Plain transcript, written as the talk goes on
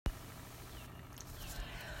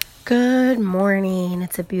Good morning.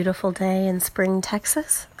 It's a beautiful day in Spring,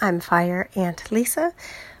 Texas. I'm Fire Ant Lisa.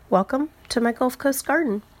 Welcome to my Gulf Coast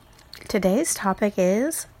garden. Today's topic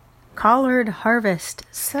is collard harvest.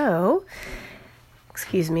 So,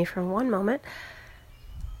 excuse me for one moment.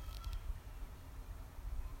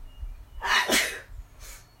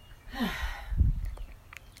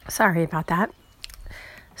 Sorry about that.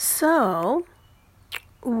 So,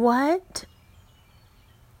 what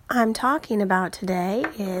I'm talking about today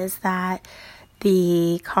is that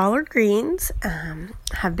the collard greens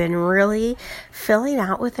have been really filling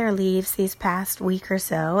out with their leaves these past week or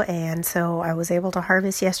so, and so I was able to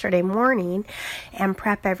harvest yesterday morning and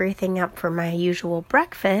prep everything up for my usual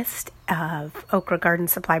breakfast of Okra Garden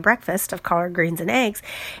Supply breakfast of collard greens and eggs,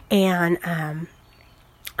 and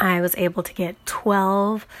I was able to get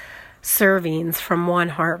 12 servings from one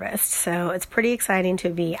harvest. So it's pretty exciting to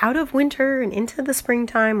be out of winter and into the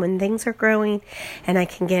springtime when things are growing and I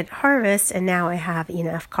can get harvest, and now I have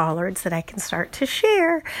enough collards that I can start to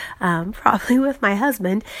share, probably with my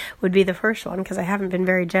husband would be the first one, because I haven't been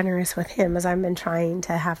very generous with him as I've been trying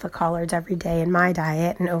to have the collards every day in my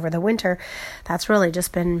diet, and over the winter that's really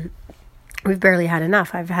just been, we've barely had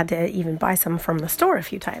enough. I've had to even buy some from the store a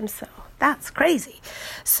few times, so that's crazy.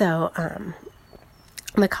 So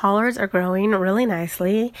the collards are growing really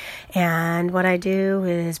nicely, and what I do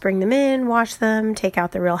is bring them in, wash them, take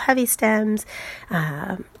out the real heavy stems,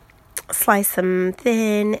 slice them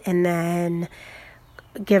thin, and then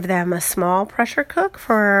give them a small pressure cook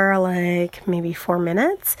for like maybe 4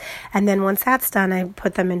 minutes. And then once that's done, I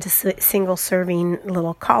put them into single serving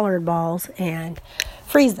little collard balls and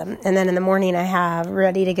freeze them. And then in the morning I have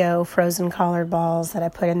ready to go frozen collard balls that I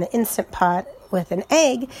put in the Instant Pot with an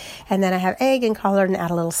egg, and then I have egg and collard and add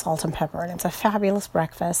a little salt and pepper, and it's a fabulous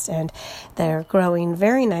breakfast, and they're growing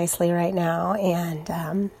very nicely right now.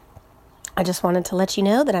 And I just wanted to let you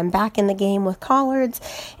know that I'm back in the game with collards,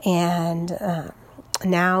 and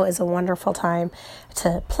now is a wonderful time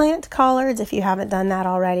to plant collards if you haven't done that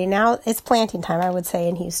already. Now it's planting time, I would say,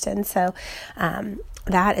 in Houston. So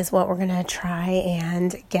that is what we're going to try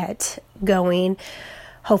and get going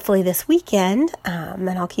hopefully this weekend, and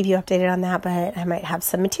I'll keep you updated on that, but I might have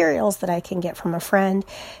some materials that I can get from a friend,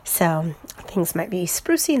 so things might be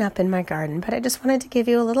sprucing up in my garden. But I just wanted to give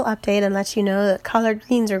you a little update and let you know that collard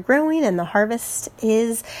greens are growing and the harvest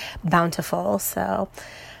is bountiful. So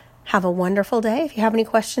have a wonderful day. If you have any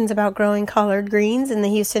questions about growing collard greens in the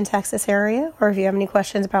Houston, Texas area, or if you have any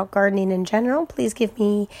questions about gardening in general, please give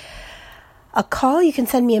me a call. You can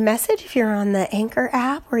send me a message if you're on the Anchor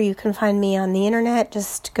app, or you can find me on the internet.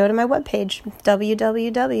 Just go to my webpage,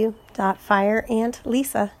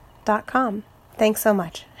 www.fireantlisa.com. Thanks so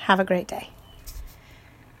much. Have a great day.